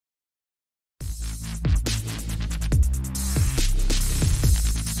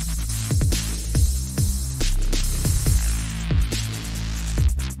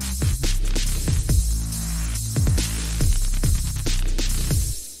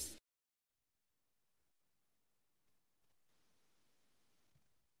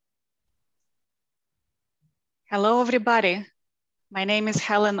Hello, everybody. My name is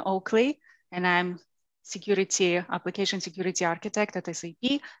Helen Oakley, and I'm application security architect at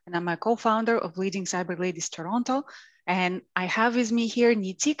SAP, and I'm a co-founder of Leading Cyber Ladies Toronto. And I have with me here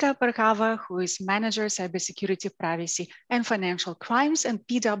Neetika Bhargava, who is Manager Cybersecurity, Privacy, and Financial Crimes and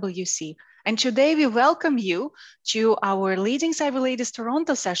PwC. And today we welcome you to our Leading Cyber Ladies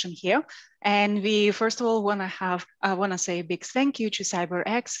Toronto session here. And we first of all want to say a big thank you to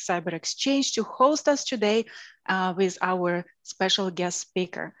CyberX, Cyber Exchange, to host us today with our special guest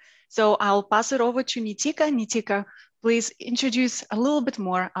speaker. So I'll pass it over to Neetika. Neetika, please introduce a little bit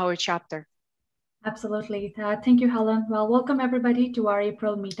more our chapter. Absolutely. Thank you, Helen. Well, welcome everybody to our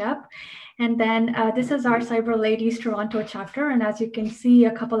April meetup. And then this is our Cyber Ladies Toronto chapter. And as you can see,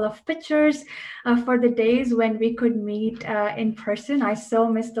 a couple of pictures for the days when we could meet in person. I so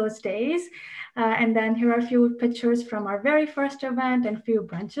miss those days. And then here are a few pictures from our very first event and few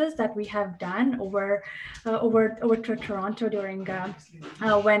brunches that we have done over to Toronto during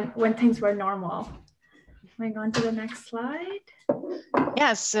when things were normal. Going on to the next slide.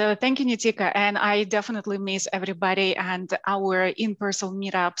 Yes, thank you, Neetika. And I definitely miss everybody and our in-person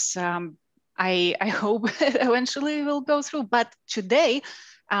meetups. I hope eventually we'll go through, but today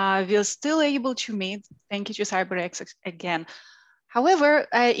we're still able to meet. Thank you to CyberX again. However,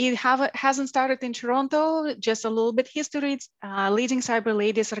 it hasn't started in Toronto, just a little bit history. Leading Cyber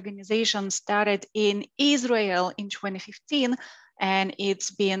Ladies organization started in Israel in 2015, and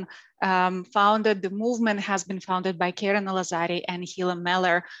it's been founded, the movement has been founded by Karen Elazari and Hila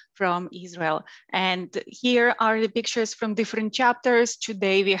Meller from Israel. And here are the pictures from different chapters.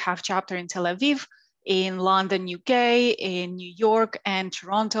 Today we have chapter in Tel Aviv, in London, UK, in New York and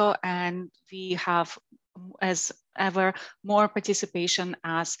Toronto, and we have, as ever, more participation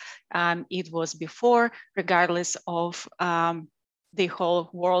as it was before, regardless of the whole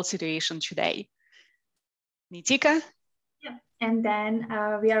world situation today. Neetika? Yeah, and then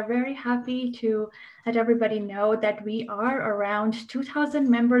we are very happy to let everybody know that we are around 2,000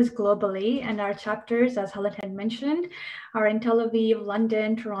 members globally, and our chapters, as Helen had mentioned, are in Tel Aviv,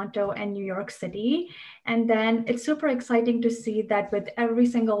 London, Toronto, and New York City. And then it's super exciting to see that with every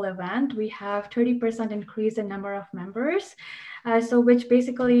single event, we have 30% increase in number of members. So which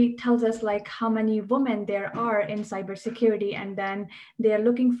basically tells us like how many women there are in cybersecurity, and then they're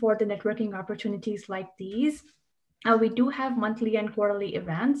looking for the networking opportunities like these. We do have monthly and quarterly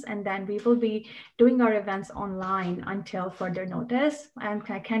events, and then we will be doing our events online until further notice. And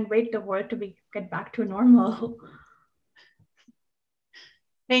I can't wait the world to get back to normal.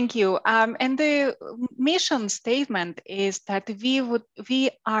 Thank you. And the mission statement is that we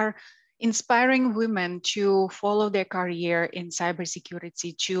are inspiring women to follow their career in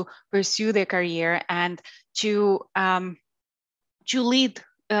cybersecurity, to pursue their career, and to lead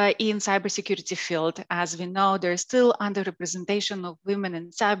in cybersecurity field. As we know, there's still underrepresentation of women in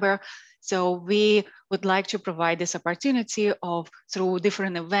cyber. So we would like to provide this opportunity through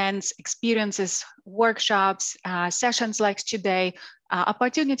different events, experiences, workshops, sessions like today,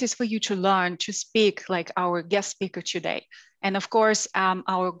 opportunities for you to learn, to speak like our guest speaker today. And of course,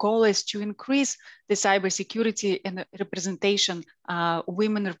 our goal is to increase the cybersecurity and representation,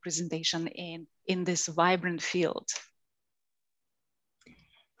 women representation in this vibrant field.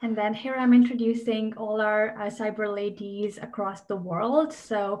 And then here I'm introducing all our cyber ladies across the world.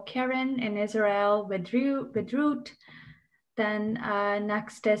 So Karen in Israel with Ruth. Then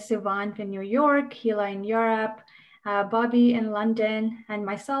next is Sivan in New York, Hila in Europe, Bobby in London, and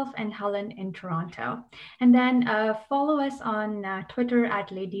myself and Helen in Toronto. And then follow us on Twitter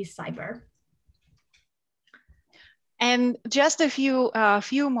at Ladies Cyber. And just a few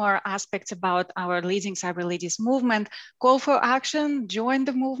more aspects about our Leading Cyber Ladies movement. Call for action, join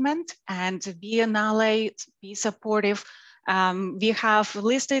the movement, and be an ally, be supportive. We have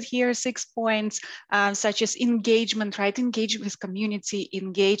listed here 6 points, such as engagement, right? Engage with community,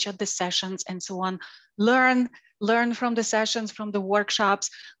 engage at the sessions, and so on. Learn from the sessions, from the workshops,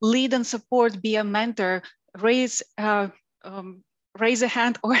 lead and support, be a mentor, raise a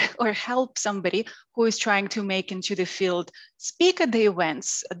hand or help somebody who is trying to make into the field. Speak at the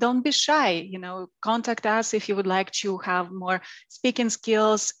events. Don't be shy. Contact us if you would like to have more speaking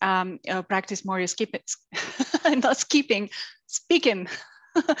skills, practice more your speaking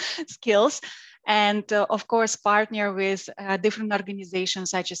skills. And of course, partner with different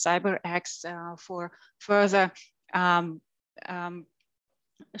organizations such as CyberX for further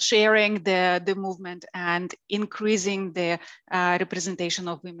sharing the movement and increasing the representation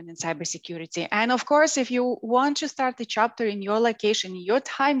of women in cybersecurity. And of course, if you want to start the chapter in your location, in your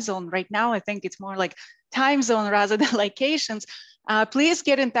time zone right now, I think it's more like time zone rather than locations, please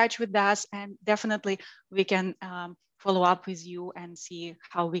get in touch with us, and definitely we can follow up with you and see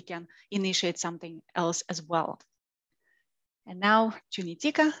how we can initiate something else as well. And now to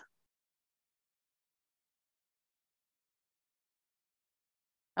Neetika.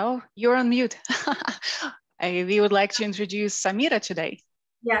 Oh, you're on mute. We would like to introduce Samira today.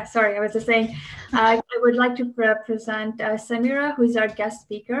 Yeah, sorry, I was just saying, I would like to present Samira, who's our guest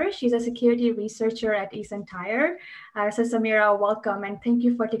speaker. She's a security researcher at eSentire. So Samira, welcome, and thank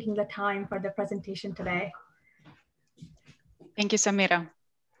you for taking the time for the presentation today. Thank you, Samira.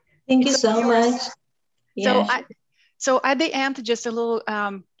 Thank you so much. Yeah. So at the end, just a little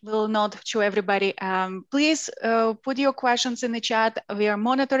note to everybody. Please put your questions in the chat. We are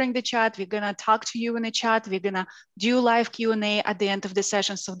monitoring the chat. We're gonna talk to you in the chat. We're gonna do live Q&A at the end of the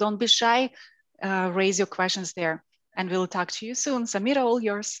session. So don't be shy, raise your questions there, and we'll talk to you soon. Samira, all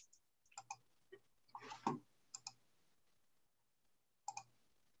yours.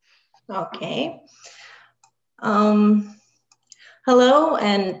 Okay. Hello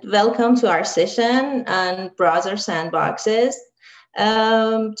and welcome to our session on browser sandboxes.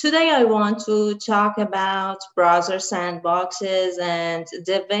 Today I want to talk about browser sandboxes and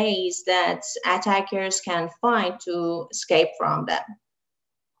the ways that attackers can find to escape from them.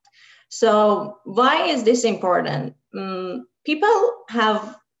 So why is this important? People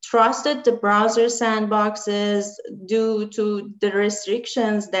have trusted the browser sandboxes due to the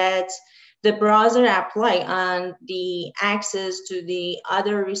restrictions that the browser apply on the access to the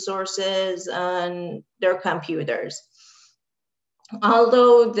other resources on their computers.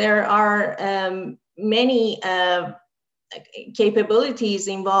 Although there are many capabilities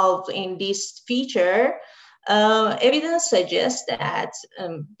involved in this feature, evidence suggests that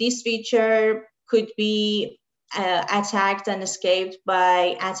this feature could be attacked and escaped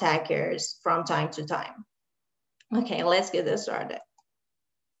by attackers from time to time. Okay, let's get this started.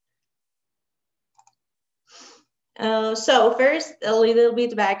 So first, a little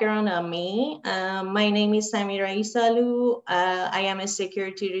bit background on me. My name is Samira Eisaloo. I am a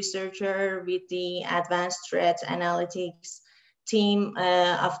security researcher with the Advanced Threat Analytics team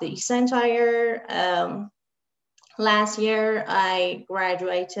of the eSentire. Last year, I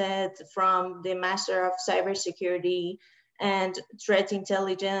graduated from the Master of Cybersecurity and Threat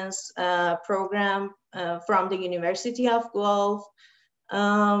Intelligence program from the University of Guelph.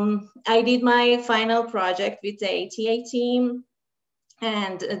 I did my final project with the ATA team,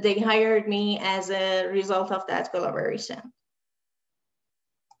 and they hired me as a result of that collaboration.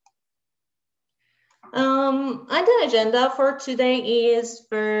 On the agenda for today is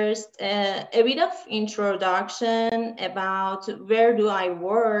first a bit of introduction about where do I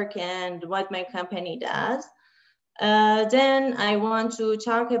work and what my company does. Then I want to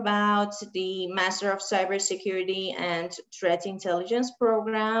talk about the Master of Cybersecurity and Threat Intelligence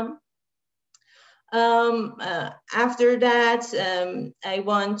program. After that, I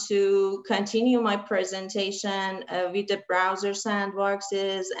want to continue my presentation with the browser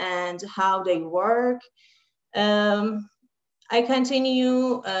sandboxes and how they work. I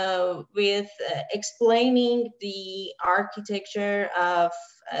continue with explaining the architecture of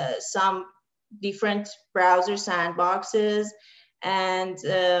some different browser sandboxes, and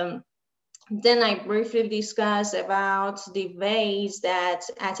then I briefly discuss about the ways that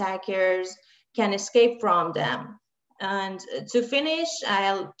attackers can escape from them. And to finish,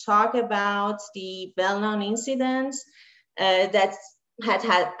 I'll talk about the well-known incidents that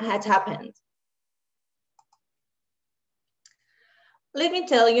had happened. Let me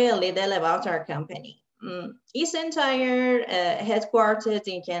tell you a little about our company. eSentire, headquartered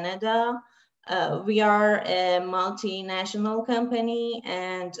in Canada. We are a multinational company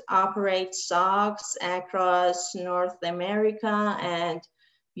and operate SOCs across North America and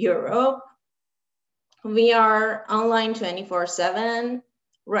Europe. We are online 24/7.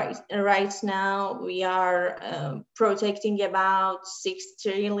 Right now, we are protecting about $6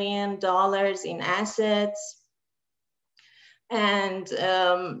 trillion in assets. And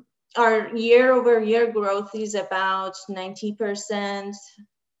our year-over-year growth is about 90%.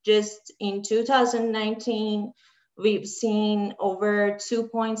 Just in 2019, we've seen over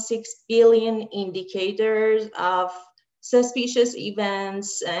 2.6 billion indicators of suspicious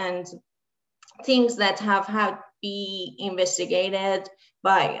events and things that have had to be investigated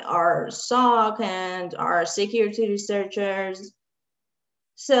by our SOC and our security researchers.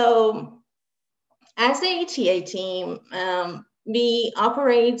 So as the ATA team, we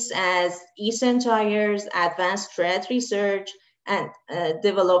operate as eSentire's Advanced Threat Research and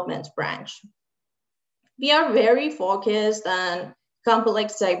Development branch. We are very focused on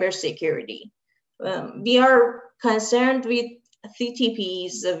complex cybersecurity. We are concerned with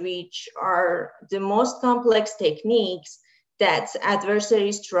TTPs, which are the most complex techniques that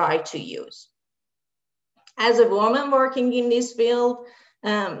adversaries try to use. As a woman working in this field,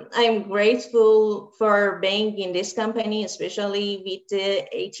 I'm grateful for being in this company, especially with the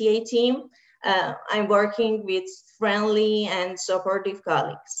ATA team. I'm working with friendly and supportive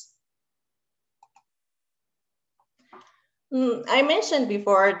colleagues. I mentioned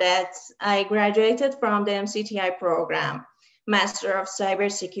before that I graduated from the MCTI program, Master of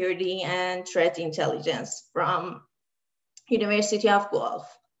Cybersecurity and Threat Intelligence from University of Guelph.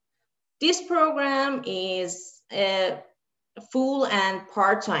 This program is a full and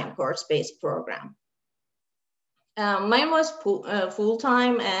part-time course-based program. Mine was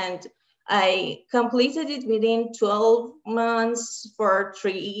full-time, and I completed it within 12 months for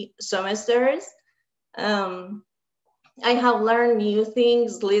 3 semesters. I have learned new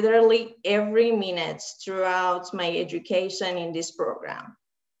things literally every minute throughout my education in this program.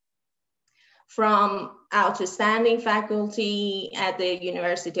 From outstanding faculty at the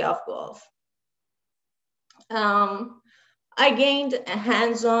University of Guelph. I gained a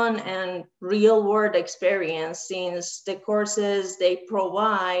hands-on and real-world experience since the courses they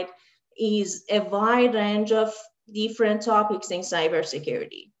provide is a wide range of different topics in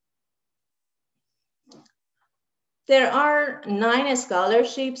cybersecurity. There are 9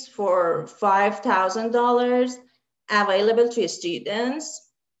 scholarships for $5,000 available to students.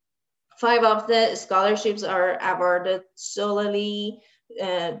 5 of the scholarships are awarded solely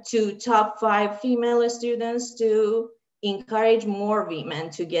to top 5 female students to encourage more women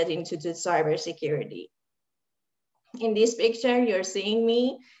to get into the cybersecurity. In this picture, you're seeing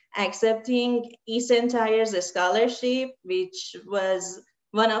me accepting eSentire's scholarship, which was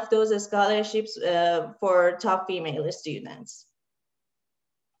one of those scholarships for top female students.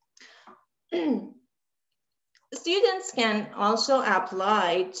 Students can also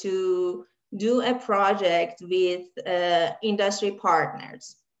apply to do a project with industry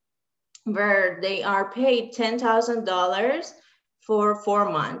partners where they are paid $10,000 for 4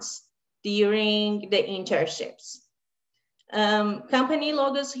 months during the internships. Company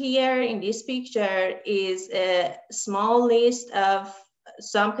logos here in this picture is a small list of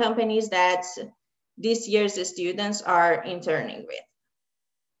some companies that this year's students are interning with.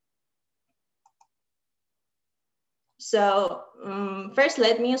 So first,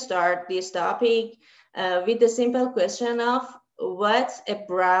 let me start this topic with the simple question of what a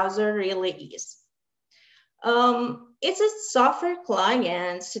browser really is. It's a software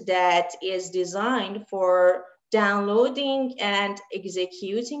client that is designed for downloading and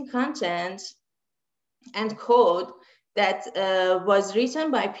executing content and code that was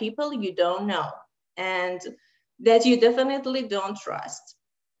written by people you don't know and that you definitely don't trust.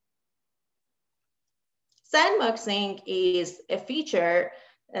 Sandboxing is a feature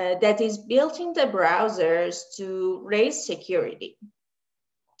that is built in the browsers to raise security.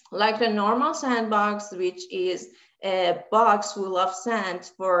 Like the normal sandbox, which is a box full of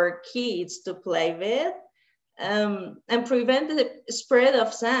sand for kids to play with and prevent the spread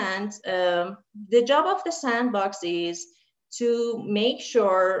of sand, the job of the sandbox is to make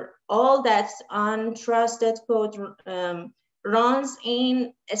sure all that untrusted code runs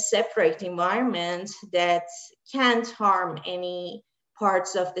in a separate environment that can't harm any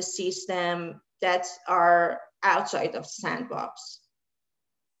parts of the system that are outside of the sandbox.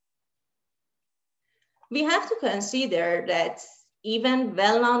 We have to consider that even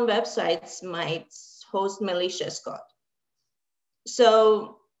well-known websites might host malicious code.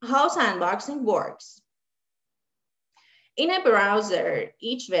 So how sandboxing works? In a browser,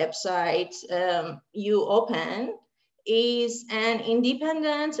 each website you open is an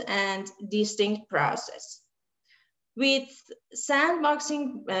independent and distinct process. With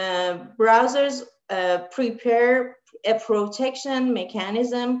sandboxing, browsers prepare a protection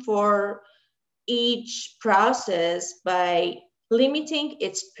mechanism for each process by limiting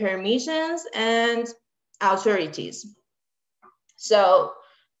its permissions and authorities. So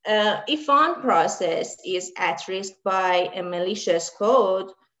if one process is at risk by a malicious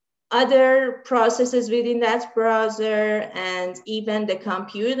code, other processes within that browser and even the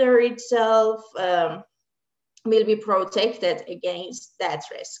computer itself will be protected against that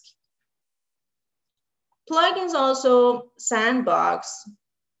risk. Plugins also sandbox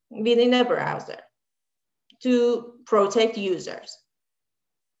within the browser to protect users.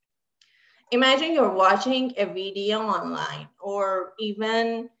 Imagine you're watching a video online or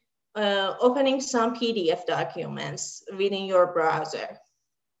even opening some PDF documents within your browser.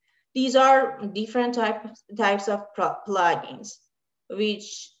 These are different types of plugins.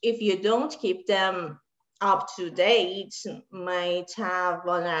 which if you don't keep them up to date might have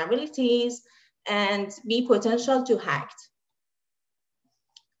vulnerabilities and be potential to hacked.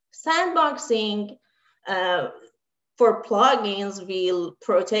 Sandboxing for plugins will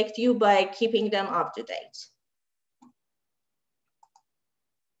protect you by keeping them up to date.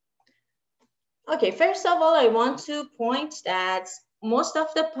 Okay, first of all, I want to point that most of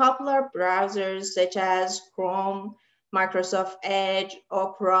the popular browsers such as Chrome, Microsoft Edge,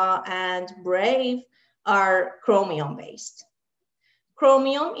 Opera, and Brave are Chromium-based.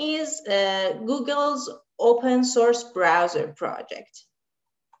 Chromium is Google's open source browser project.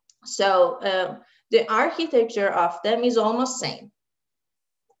 So the architecture of them is almost same.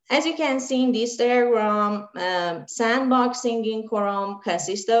 As you can see in this diagram, sandboxing in Chrome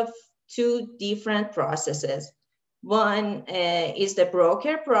consists of two different processes. One is the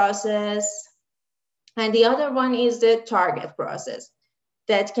broker process, and the other one is the target process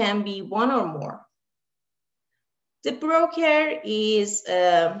that can be one or more. The broker is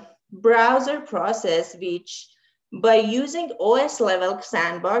a browser process which, by using OS level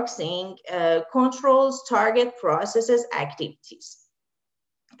sandboxing, controls target processes' activities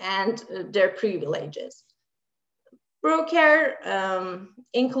and their privileges. Broker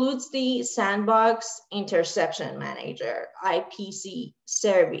includes the Sandbox Interception Manager, IPC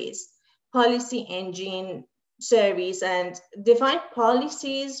service, policy engine service, and define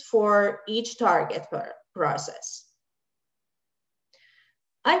policies for each target process.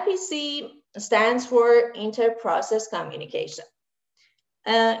 IPC stands for inter-process communication.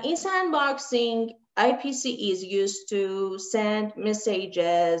 In sandboxing, IPC is used to send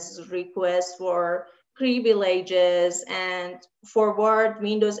messages, requests for privileges, and forward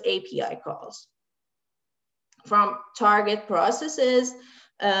Windows API calls from target processes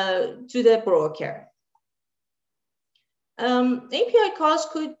to the broker. API calls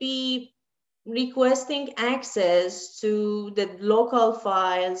could be requesting access to the local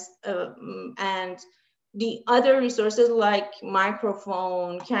files and the other resources like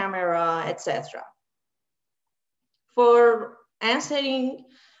microphone, camera, etc. For answering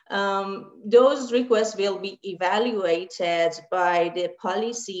those requests will be evaluated by the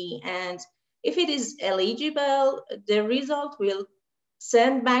policy, and if it is eligible, the result will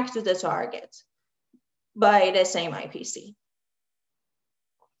send back to the target by the same IPC.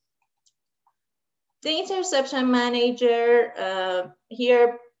 The interception manager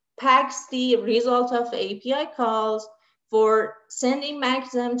here packs the result of API calls for sending back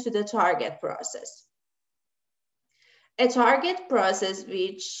them to the target process. A target process,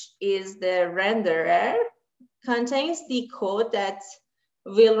 which is the renderer, contains the code that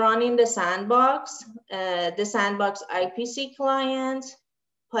will run in the sandbox IPC client,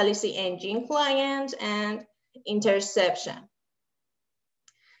 policy engine client, and interception.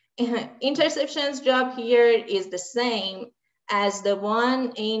 Interception's job here is the same as the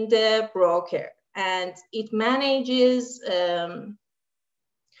one in the broker, and it manages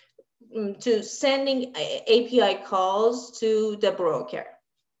to sending API calls to the broker.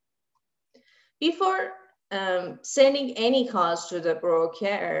 Before sending any calls to the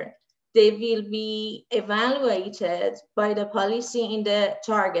broker, they will be evaluated by the policy in the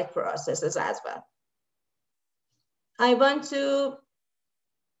target processes as well. I want to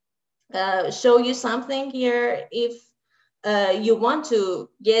show you something here. If you want to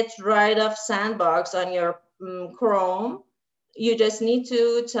get rid of sandbox on your Chrome, you just need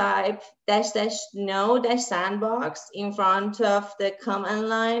to type --no--sandbox in front of the command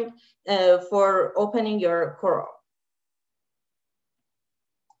line for opening your Chrome.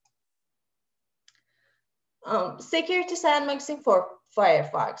 Security sandboxing for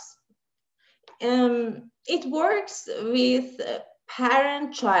Firefox. It works with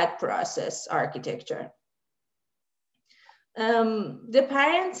parent-child process architecture. The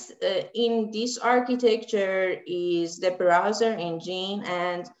parent in this architecture is the browser engine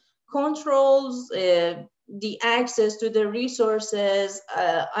and controls the access to the resources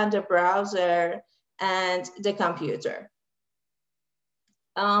on the browser and the computer.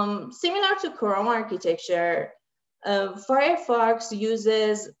 Similar to Chrome architecture, Firefox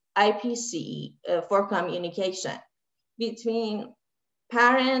uses IPC for communication between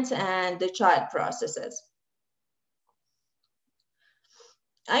parent and the child processes.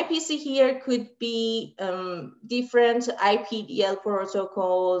 IPC here could be different IPDL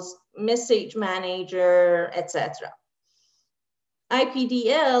protocols, message manager, etc.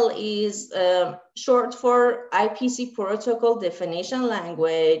 IPDL is short for IPC Protocol Definition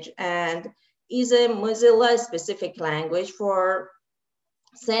Language and is a Mozilla-specific language for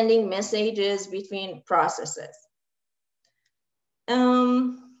sending messages between processes.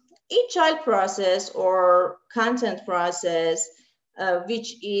 Each child process or content process,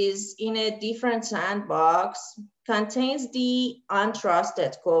 which is in a different sandbox, contains the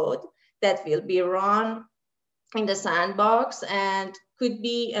untrusted code that will be run in the sandbox and could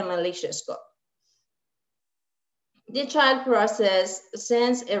be a malicious code. The child process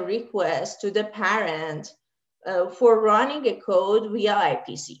sends a request to the parent for running a code via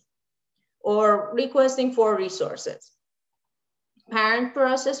IPC or requesting for resources. Parent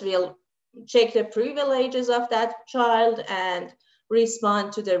process will check the privileges of that child and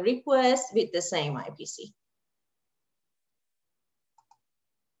respond to the request with the same IPC.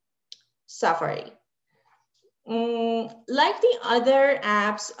 Safari. Like the other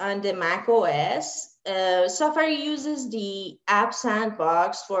apps on the Mac OS, Safari uses the app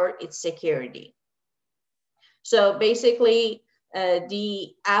sandbox for its security. So basically,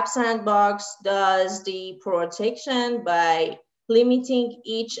 the app sandbox does the protection by limiting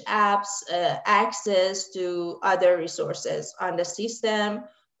each app's access to other resources on the system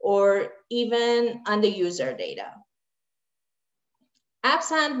or even on the user data. App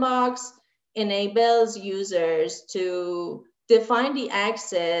Sandbox enables users to define the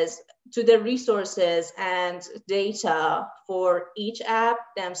access to the resources and data for each app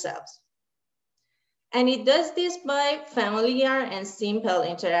themselves. And it does this by familiar and simple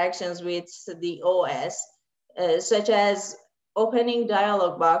interactions with the OS, such as opening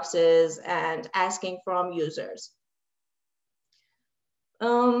dialog boxes and asking from users.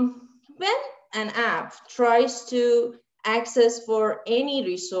 When an app tries to access for any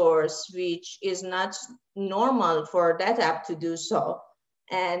resource which is not normal for that app to do so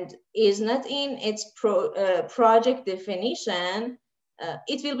and is not in its project definition,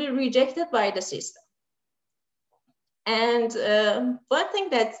 it will be rejected by the system. And one thing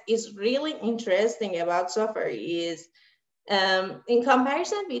that is really interesting about Safari is in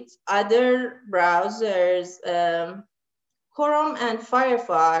comparison with other browsers, Chrome and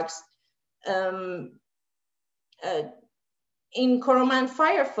Firefox, in Chrome and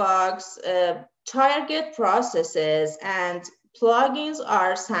Firefox, target processes and plugins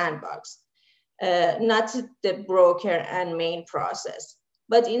are sandboxed, not the broker and main process.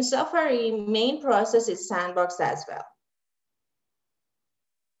 But in Safari, main process is sandboxed as well.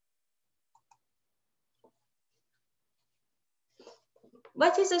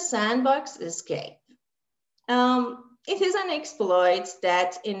 What is a sandbox escape? It is an exploit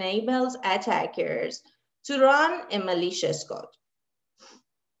that enables attackers to run a malicious code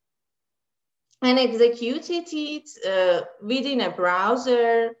and execute it within a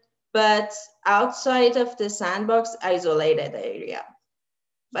browser, but outside of the sandbox isolated area.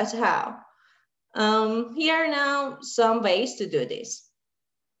 But how? Here are now some ways to do this.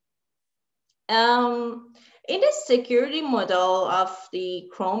 In the security model of the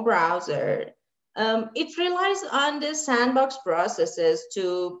Chrome browser, it relies on the sandbox processes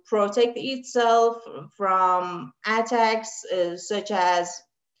to protect itself from attacks such as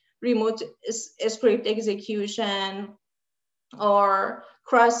remote script execution or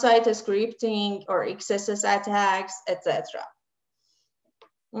cross-site scripting or XSS attacks, etc.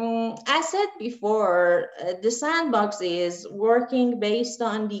 As said before, the sandbox is working based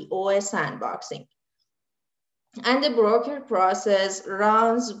on the OS sandboxing. And the broker process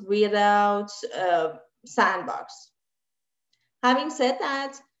runs without sandbox. Having said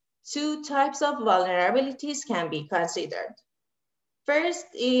that, two types of vulnerabilities can be considered. First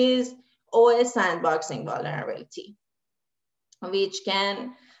is OS sandboxing vulnerability, which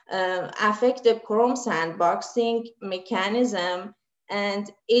can affect the Chrome sandboxing mechanism and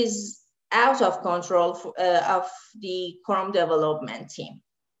is out of control of the Chrome development team.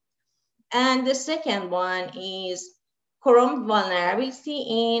 And the second one is Chrome vulnerability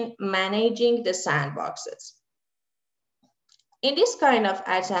in managing the sandboxes. In this kind of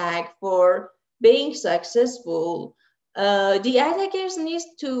attack, for being successful, the attackers need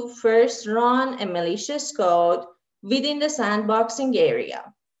to first run a malicious code within the sandboxing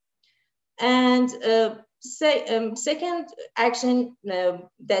area. And second action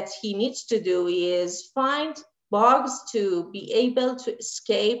that he needs to do is find bugs to be able to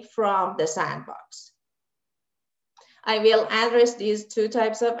escape from the sandbox. I will address these two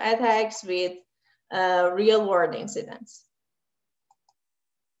types of attacks with real-world incidents.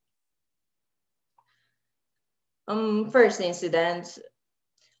 First incident,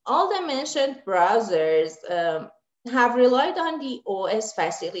 all the mentioned browsers have relied on the OS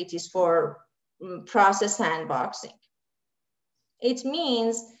facilities for process sandboxing. It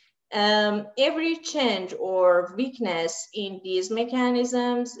means every change or weakness in these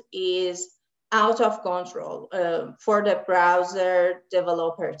mechanisms is out of control for the browser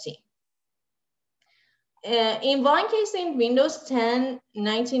developer team. In one case in Windows 10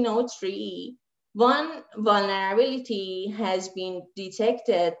 1903, one vulnerability has been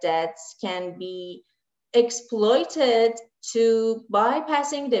detected that can be exploited to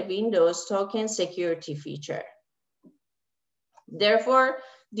bypassing the Windows token security feature. Therefore,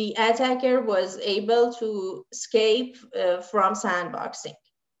 the attacker was able to escape from sandboxing.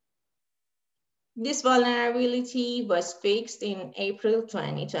 This vulnerability was fixed in April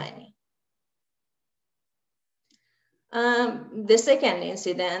 2020. The second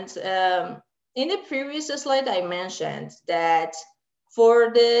incident, in the previous slide, I mentioned that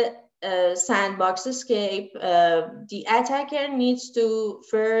for the sandbox escape, the attacker needs to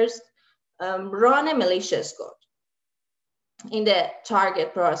first run a malicious code in the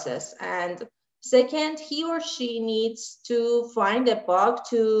target process. And second, he or she needs to find a bug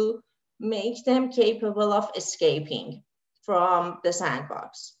to make them capable of escaping from the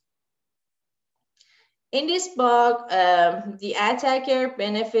sandbox. In this bug, the attacker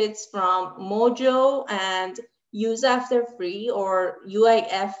benefits from Mojo and use after free or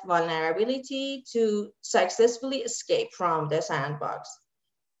UAF vulnerability to successfully escape from the sandbox.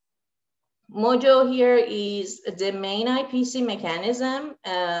 Mojo here is the main IPC mechanism,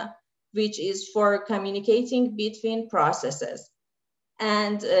 which is for communicating between processes.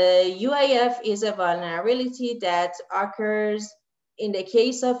 And UAF is a vulnerability that occurs in the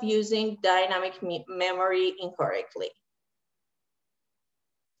case of using dynamic memory incorrectly.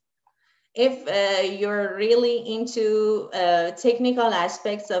 If you're really into technical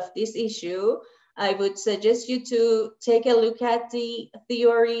aspects of this issue, I would suggest you to take a look at the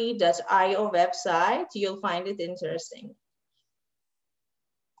theory.io website. You'll find it interesting.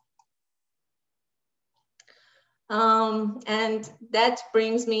 And that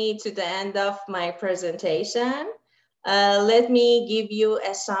brings me to the end of my presentation. Let me give you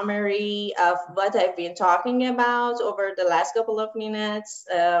a summary of what I've been talking about over the last couple of minutes.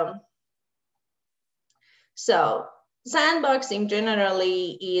 So sandboxing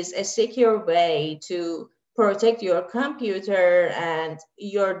generally is a secure way to protect your computer and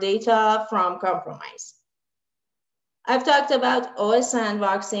your data from compromise. I've talked about OS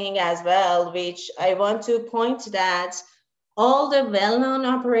sandboxing as well, which I want to point that all the well-known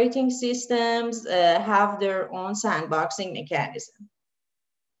operating systems have their own sandboxing mechanism.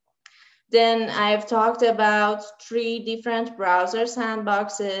 Then I've talked about 3 different browser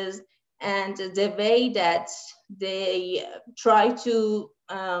sandboxes and the way that they try to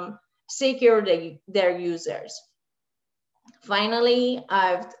secure their users. Finally,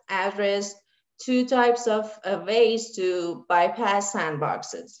 I've addressed 2 types of ways to bypass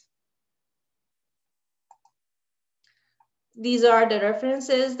sandboxes. These are the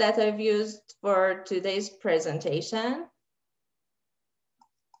references that I've used for today's presentation.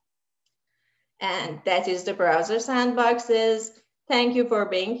 And that is the browser sandboxes. Thank you for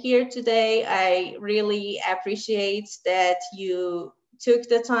being here today. I really appreciate that you took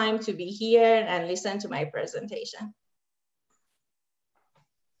the time to be here and listen to my presentation.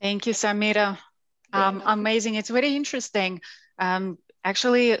 Thank you, Samira. Amazing. It's very interesting.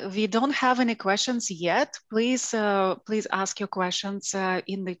 Actually, we don't have any questions yet. Please ask your questions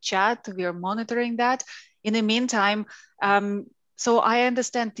in the chat. We are monitoring that. In the meantime, so I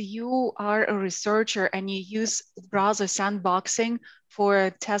understand you are a researcher and you use browser sandboxing for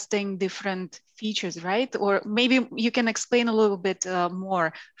testing different features, right? Or maybe you can explain a little bit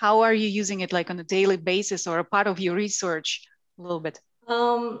more. How are you using it, like on a daily basis or a part of your research a little bit?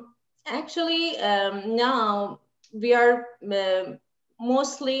 Actually, now we are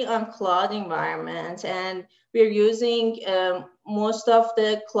mostly on cloud environment, and we're using most of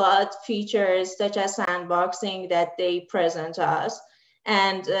the cloud features such as sandboxing that they present us.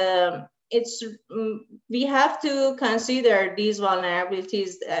 And we have to consider these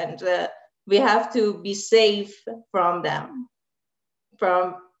vulnerabilities, and we have to be safe from them,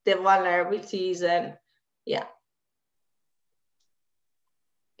 from the vulnerabilities, and yeah.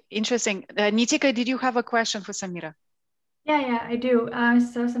 Interesting. Neetika, did you have a question for Samira? Yeah, I do.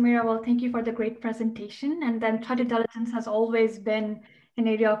 So Samira, well, thank you for the great presentation. And then threat intelligence has always been an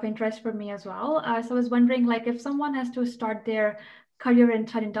area of interest for me as well. So I was wondering, like, if someone has to start their career in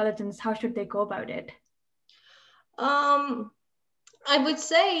threat intelligence, how should they go about it? I would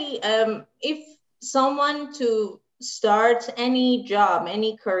say if someone to start any job,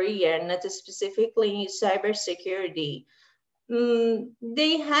 any career, not specifically cybersecurity,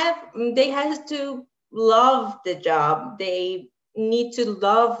 they have to love the job. They need to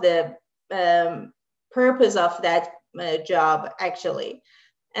love the purpose of that job, actually.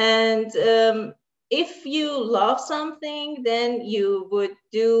 And if you love something, then you would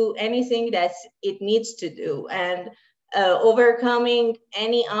do anything that it needs to do, and overcoming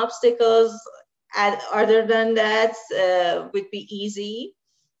any obstacles other than that would be easy.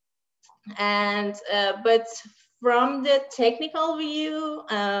 And but from the technical view,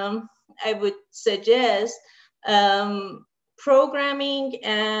 I would suggest programming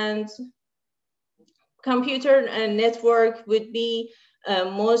and computer network would be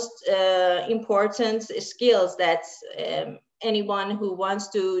most important skills that anyone who wants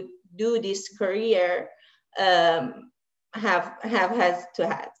to do this career has to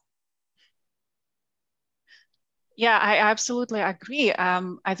have. Yeah, I absolutely agree.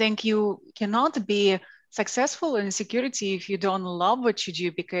 I think you cannot be successful in security if you don't love what you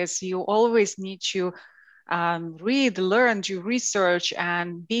do, because you always need to read, learn, do research,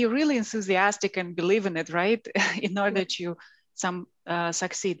 and be really enthusiastic and believe in it, right? In order to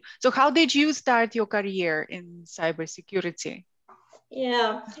succeed. So how did you start your career in cybersecurity?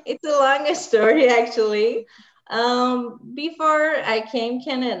 Yeah, it's a long story actually. Before I came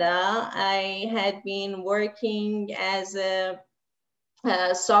Canada, I had been working as a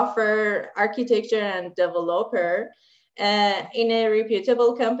software architecture and developer in a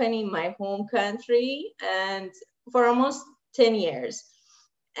reputable company in my home country, and for almost 10 years.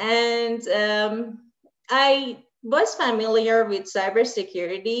 And I was familiar with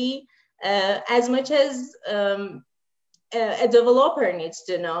cybersecurity as much as a developer needs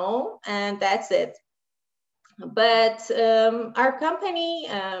to know, and that's it. But our company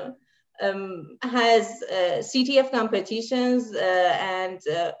has CTF competitions, and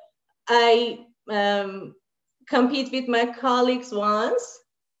I compete with my colleagues once.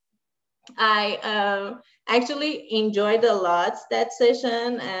 I actually enjoyed a lot that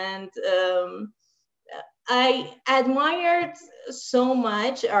session, and I admired so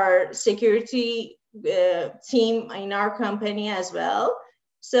much our security team in our company as well.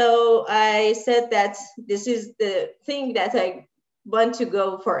 So I said that this is the thing that I want to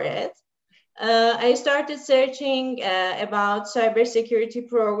go for it. I started searching about cybersecurity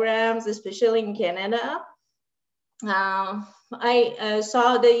programs, especially in Canada. I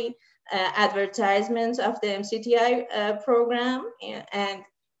saw the advertisements of the MCTI program, and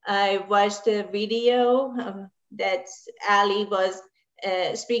I watched a video that Ali was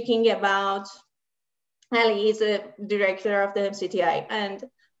speaking about. Ali is a director of the MCTI, and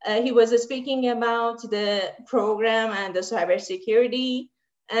he was speaking about the program and the cybersecurity.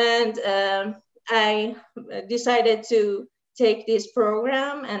 And I decided to take this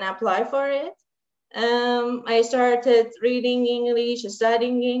program and apply for it. I started reading English,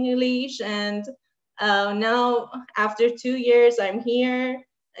 studying English, and now after 2 years, I'm here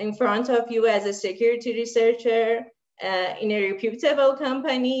in front of you as a security researcher in a reputable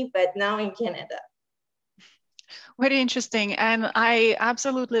company, but now in Canada. Very interesting. And I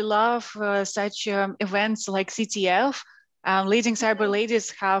absolutely love such events like CTF. Leading Cyber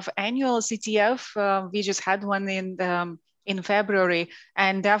Ladies have annual CTF. We just had one in February,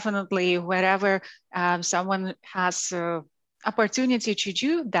 and definitely wherever someone has opportunity to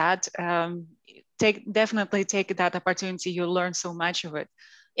do that, definitely take that opportunity. You'll learn so much of it.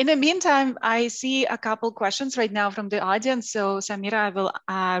 In the meantime, I see a couple questions right now from the audience. So Samira, I will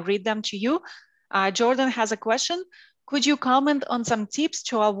read them to you. Jordan has a question. Could you comment on some tips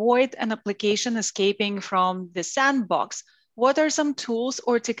to avoid an application escaping from the sandbox? What are some tools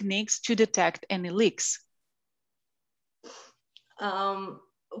or techniques to detect any leaks?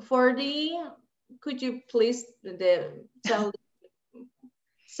 Could you please tell the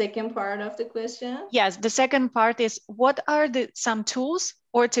second part of the question? Yes, the second part is, what are some tools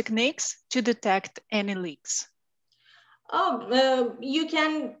or techniques to detect any leaks? You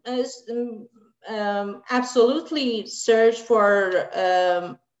can absolutely search for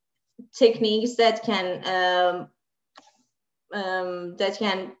techniques that can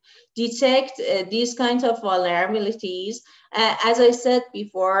detect these kinds of vulnerabilities. As I said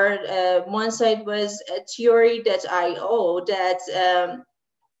before, one site was theory.io that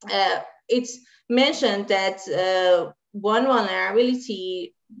it's mentioned that one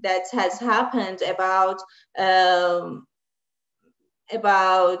vulnerability that has happened about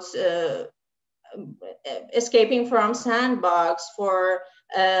escaping from Sandbox for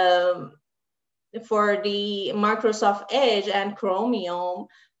the Microsoft Edge and Chromium,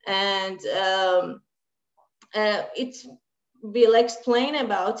 and we'll explain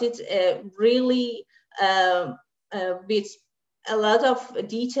about it really with a lot of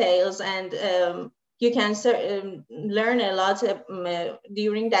details, and you can learn a lot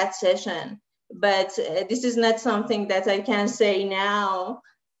during that session. But this is not something that I can say now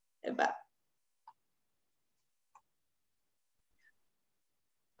about.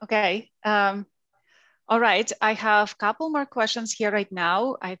 Okay. All right. I have a couple more questions here right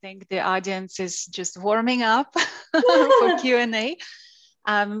now. I think the audience is just warming up for Q&A.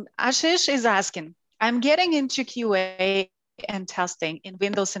 Ashish is asking, I'm getting into QA and testing in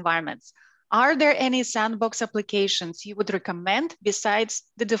Windows environments. Are there any sandbox applications you would recommend besides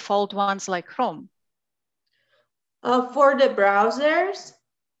the default ones like Chrome? For the browsers?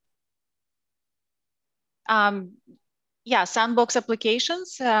 Yeah, sandbox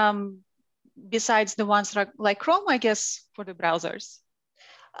applications besides the ones like Chrome, I guess, for the browsers.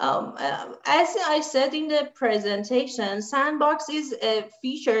 As I said in the presentation, Sandbox is a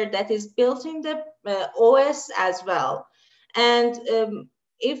feature that is built in the OS as well. And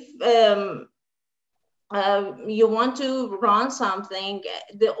if you want to run something,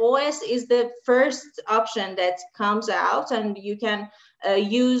 the OS is the first option that comes out, and you can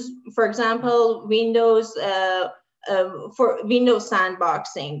use, for example, Windows for Windows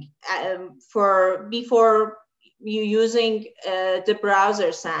sandboxing before you using the browser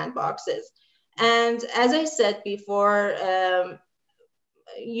sandboxes. And as I said before,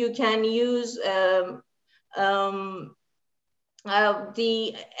 you can use the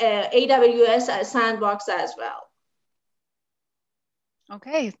AWS sandbox as well.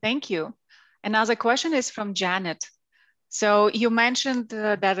 Okay, thank you. Another question is from Janet. So you mentioned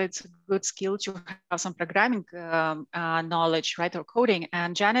that it's a good skill to have some programming knowledge, right, or coding.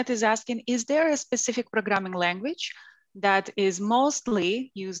 And Janet is asking, is there a specific programming language that is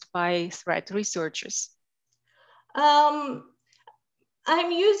mostly used by threat researchers? I'm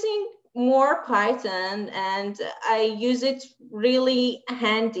using more Python, and I use it really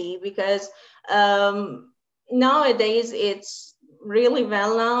handy because nowadays it's really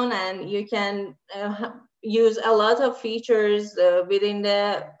well known, and you can use a lot of features within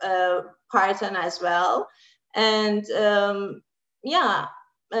the Python as well. And yeah,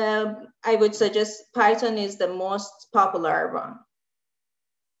 I would suggest Python is the most popular one.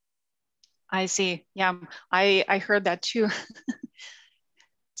 I see. Yeah, I heard that too.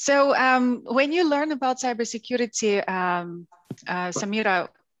 So when you learn about cybersecurity, Samira,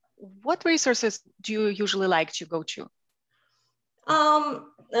 what resources do you usually like to go to?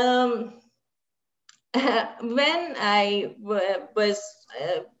 When I was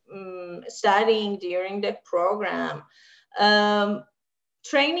studying during the program,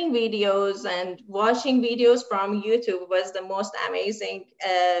 training videos and watching videos from YouTube was the most amazing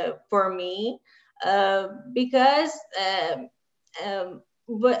for me because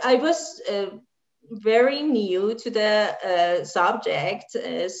I was very new to the subject.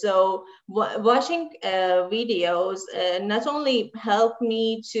 So watching videos not only helped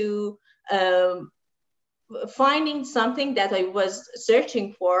me to finding something that I was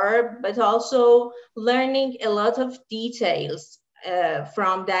searching for, but also learning a lot of details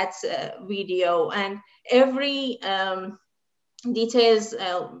from that video. And every details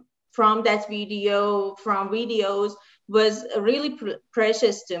from that video, from videos, was really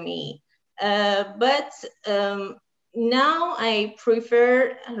precious to me. But now I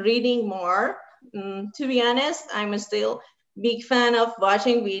prefer reading more. To be honest, I'm still big fan of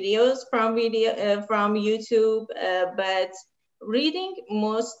watching videos from YouTube, but reading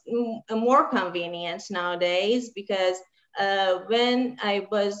more convenient nowadays, because when I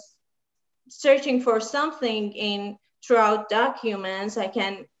was searching for something throughout documents, I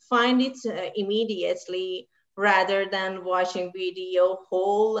can find it immediately rather than watching video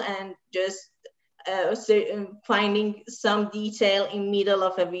whole and just finding some detail in middle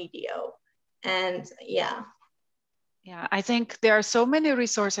of a video. And yeah. Yeah, I think there are so many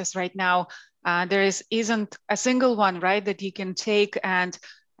resources right now. There isn't a single one, right, that you can take and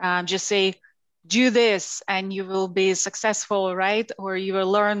just say, do this and you will be successful, right? Or you will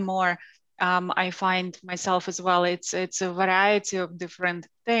learn more. I find myself as well, it's a variety of different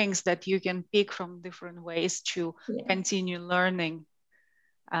things that you can pick from different ways to continue learning.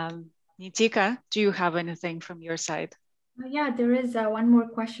 Neetika, do you have anything from your side? Yeah, there is one more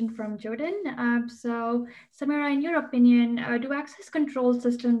question from Jordan. So, Samira, in your opinion, do access control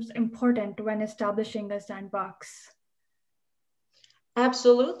systems important when establishing a sandbox?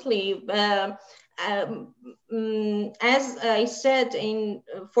 Absolutely. As I said,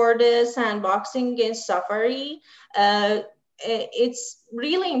 for the sandboxing in Safari, it's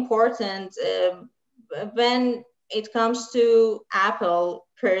really important when it comes to Apple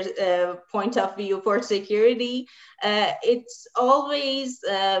point of view for security. It's always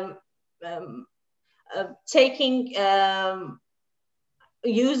taking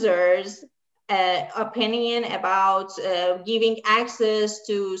users opinion about giving access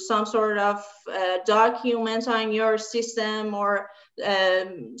to some sort of document on your system, or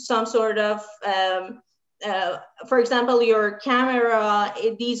some sort of, for example, your camera.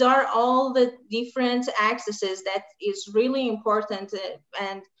 These are all the different accesses that is really important,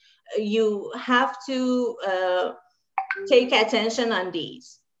 and you have to take attention on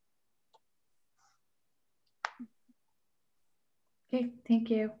these. Okay, thank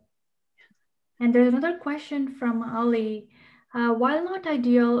you. And there's another question from Ali. While not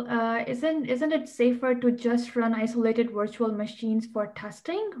ideal, isn't it safer to just run isolated virtual machines for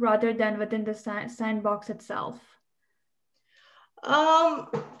testing rather than within the sandbox itself?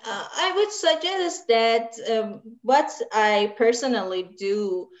 I would suggest that what I personally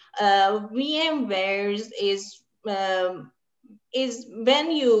do, VMwares is when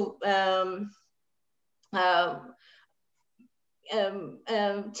you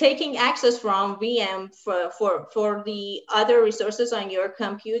taking access from VM for the other resources on your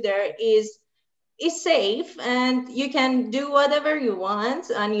computer is safe, and you can do whatever you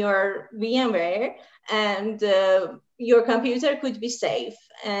want on your VMware, and your computer could be safe,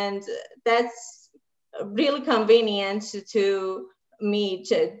 and that's really convenient to me,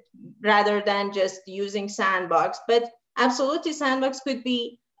 rather than just using Sandbox. But absolutely, Sandbox could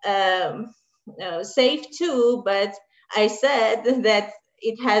be safe too, but I said that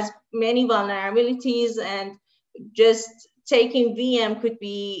it has many vulnerabilities, and just taking VM could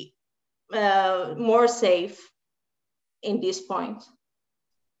be more safe in this point.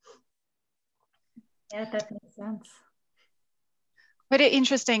 Yeah, that makes sense. Very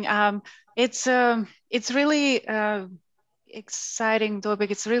interesting. It's really exciting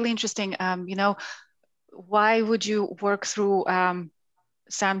topic. It's really interesting. You know, why would you work through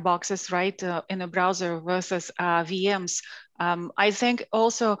sandboxes, right, in a browser versus VMs? I think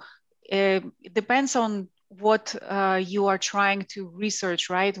also it depends on what you are trying to research,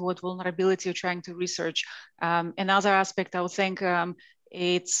 right? What vulnerability you're trying to research. Another aspect, I would think,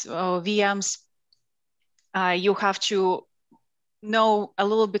 it's VMs. You have to know a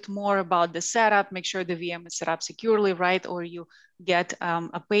little bit more about the setup, make sure the VM is set up securely, right? Or you get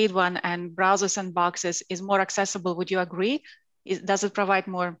a paid one, and browser sandboxes is more accessible. Would you agree? Does it provide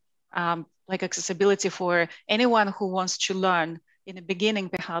more like accessibility for anyone who wants to learn in the beginning,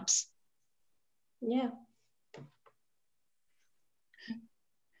 perhaps? Yeah.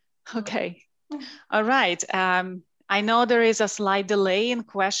 Okay. All right. I know there is a slight delay in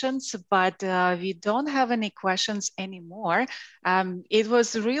questions, but we don't have any questions anymore. It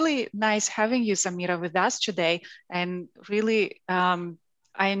was really nice having you, Samira, with us today. And really,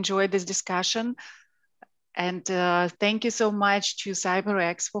 I enjoyed this discussion. And thank you so much to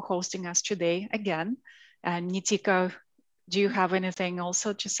CyberX for hosting us today again. And Neetika, do you have anything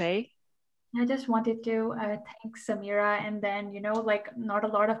also to say? I just wanted to thank Samira, and then, you know, like not a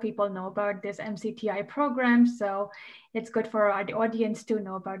lot of people know about this MCTI program, so it's good for our audience to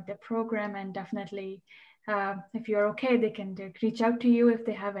know about the program, and definitely if you're okay, they can reach out to you if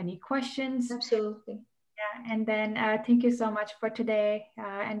they have any questions. Absolutely. Yeah, and then thank you so much for today.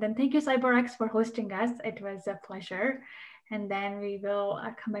 And then thank you, CyberX, for hosting us. It was a pleasure. And then we will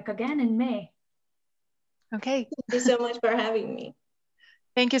come back again in May. Okay. Thank you so much for having me.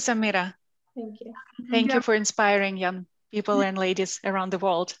 Thank you, Samira. Thank you. Thank you for inspiring young people and ladies around the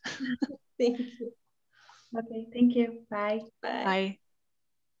world. Thank you. Okay, thank you. Bye. Bye. Bye.